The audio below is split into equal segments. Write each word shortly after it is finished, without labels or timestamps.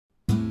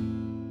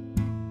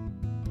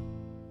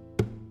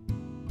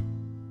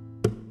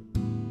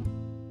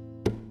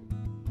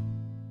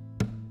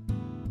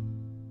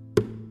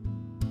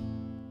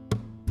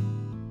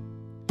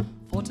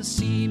for to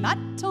see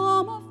Mad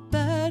Tom of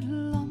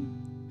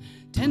Bedlam.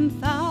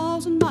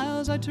 10,000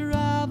 miles I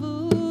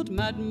travelled,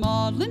 Mad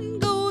Maudlin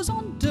goes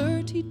on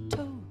dirty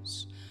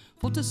toes,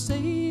 for to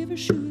save her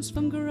shoes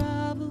from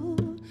gravel.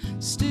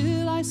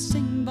 Still I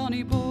sing,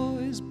 bonny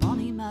boys,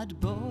 bonny mad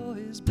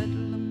boys,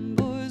 Bedlam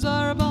boys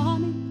are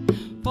bonny,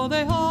 for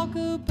they hawk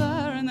a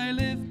bear and they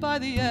live by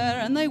the air,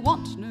 and they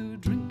want no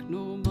drink,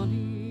 no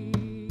money.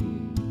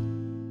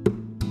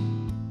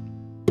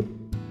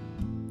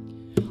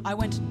 I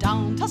went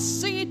down to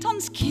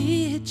Satan's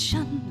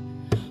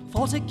kitchen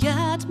for to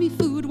get me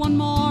food one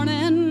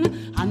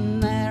morning,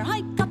 and there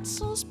I got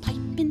so's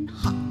piping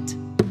hot,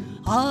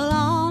 all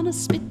on a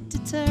spit a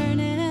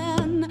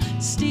turning.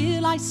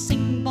 Still I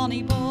sing,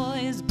 bonny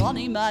boys,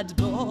 bonny mad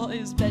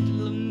boys,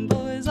 Bedlam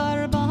boys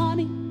are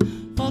bonny,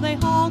 for they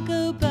hawk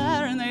a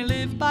bear and they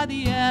live by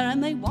the air,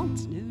 and they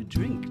want no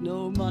drink,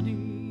 no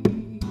money.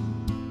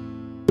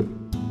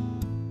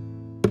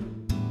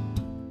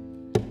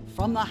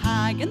 From the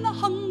hag and the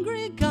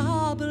hungry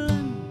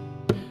goblin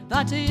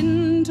that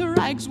into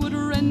rags would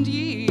rend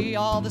ye,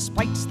 all the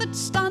sprites that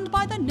stand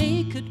by the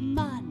naked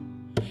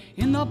man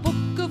in the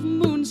book of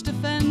moons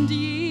defend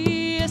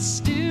ye.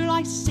 Still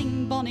I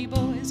sing, bonny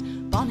boys,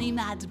 bonny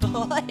mad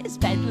boys,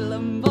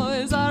 Bedlam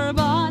boys are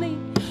bonny,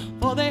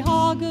 for they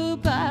hog a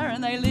bear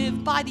and they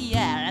live by the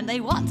air, and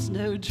they want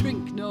no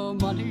drink, no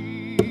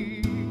money.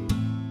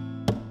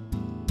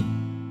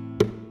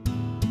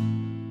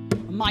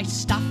 My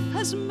staff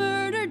has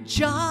murdered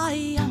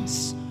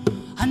giants,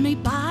 and me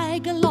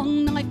bag a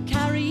long knife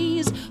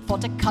carries, for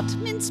to cut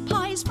mince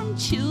pies from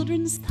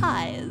children's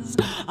thighs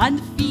and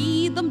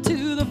feed them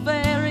to the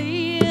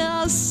fairies.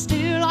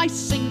 Still I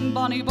sing,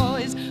 bonny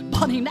boys,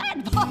 bonny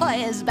mad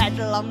boys,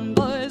 Bedlam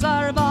boys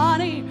are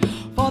bonny,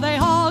 for they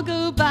hog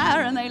a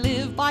bear and they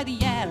live by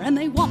the air, and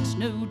they want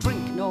no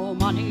drink, no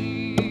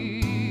money.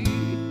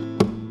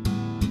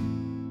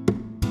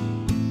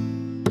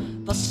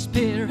 The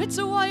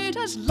spirits white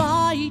as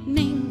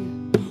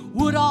lightning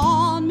would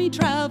on me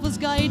travels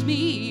guide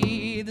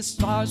me. The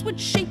stars would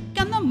shake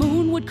and the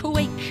moon would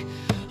quake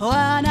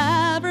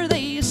whenever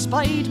they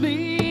espied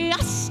me.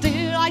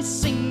 Still I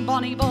sing,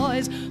 bonny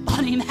boys,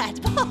 bonny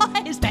mad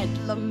boys,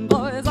 Bedlam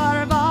boys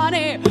are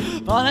bonny,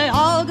 for they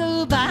all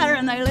go bear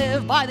and they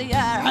live by the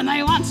air, and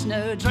they want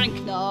no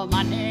drink, no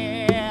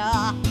money.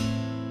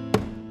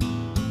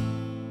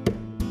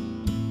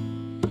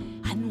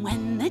 And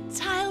when the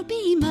tile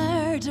be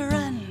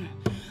murdering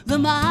the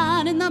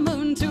man in the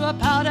moon to a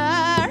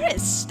powder,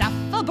 his staff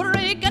will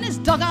break and his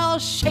dog I'll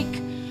shake,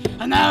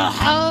 and they'll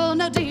howl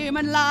no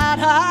demon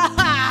ladder.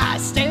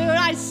 Still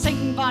I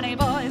sing, bonny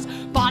boys,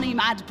 bonny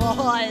mad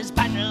boys,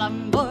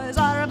 Bedlam boys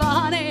are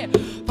bonny,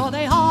 for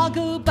they hog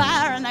a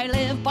bear and they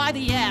live by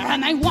the air,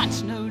 and they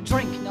want no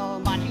drink, no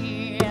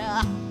money.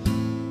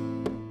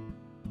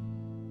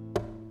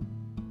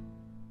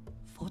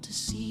 For to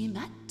see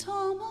Mad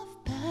Tom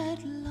of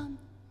Bedlam,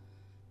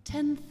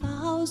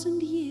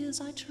 10,000 years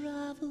I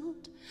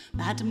travelled,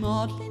 Mad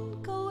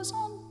Maudlin goes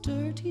on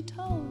dirty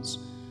toes,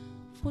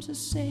 for to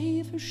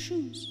save her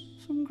shoes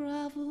from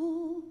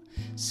gravel.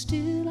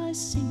 Still I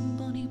sing,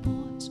 bonny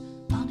boys,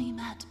 bonny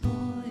mad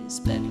boys,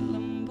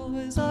 Bedlam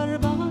boys are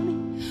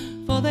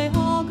bonny, for they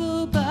hog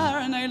a bear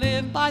and they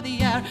live by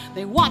the air,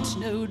 they want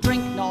no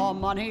drink, nor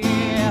money.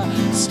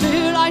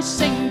 Still I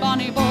sing,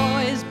 bonny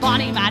boys,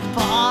 bonny mad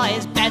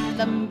boys,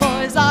 Bedlam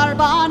boys are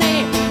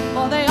bonny,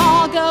 for they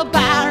hog a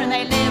bear and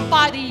they live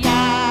by the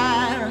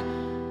air,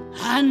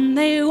 and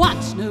they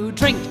want no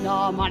drink,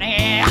 nor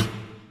money.